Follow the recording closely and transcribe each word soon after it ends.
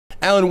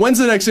Alan, when's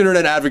the next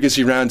Internet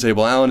Advocacy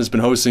Roundtable? Alan has been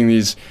hosting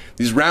these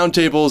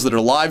roundtables that are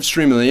live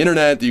streamed on the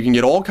internet that you can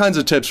get all kinds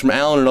of tips from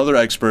Alan and other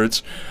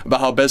experts about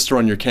how best to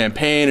run your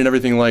campaign and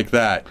everything like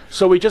that.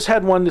 So we just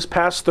had one this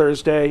past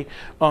Thursday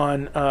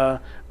on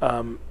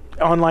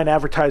online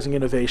advertising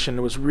innovation.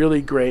 It was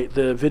really great.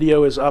 The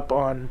video is up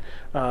on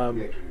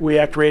We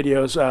Act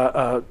Radio's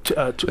that's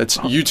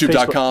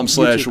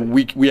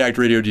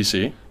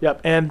youtube.com/WeActRadioDC.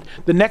 Yep, and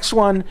the next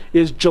one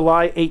is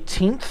July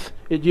 18th.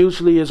 It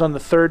usually is on the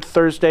third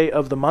Thursday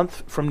of the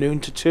month from noon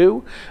to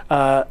 2.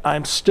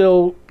 I'm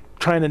still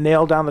trying to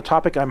nail down the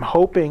topic. I'm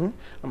hoping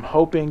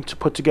to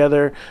put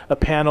together a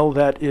panel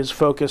that is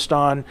focused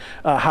on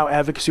how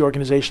advocacy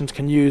organizations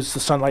can use the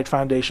Sunlight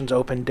Foundation's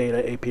Open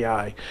Data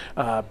API,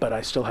 but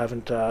I still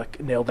haven't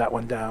nailed that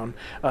one down.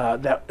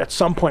 That at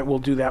some point we'll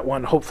do that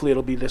one. Hopefully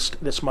it'll be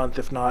this month.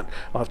 If not,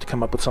 I'll have to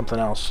come up with something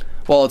else.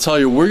 Well, I'll tell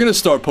you, we're going to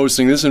start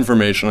posting this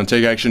information on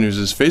Take Action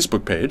News'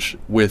 Facebook page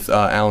with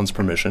Alan's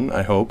permission,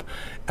 I hope.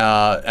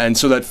 And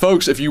so that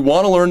folks, if you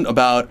want to learn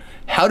about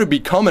how to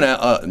become an,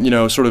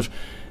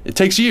 it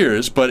takes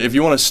years, but if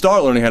you want to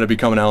start learning how to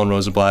become an Alan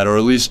Rosenblatt, or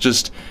at least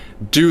just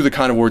do the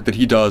kind of work that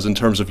he does in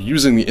terms of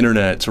using the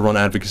internet to run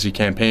advocacy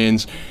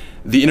campaigns,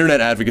 the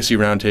Internet Advocacy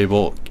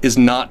Roundtable is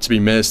not to be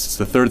missed. It's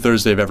the third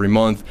Thursday of every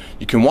month.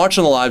 You can watch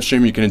on the live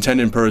stream. You can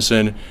attend in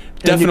person.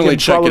 Definitely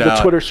check it out. And you can follow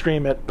the Twitter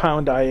stream at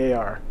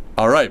 #IAR.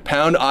 All right,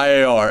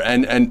 #IAR,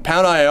 and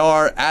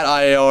 #IAR at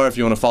IAR if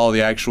you want to follow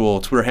the actual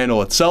Twitter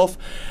handle itself.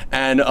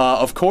 And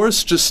of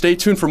course, just stay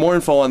tuned for more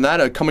info on that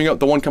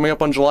the one coming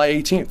up on July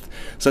 18th.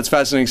 So that's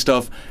fascinating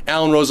stuff.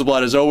 Alan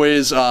Rosenblatt, as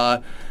always.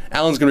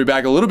 Alan's going to be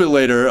back a little bit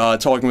later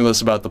talking with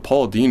us about the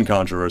Paul Dean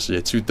controversy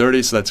at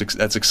 2:30, so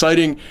that's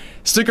exciting.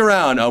 Stick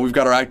around. We've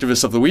got our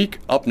Activists of the Week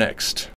up next.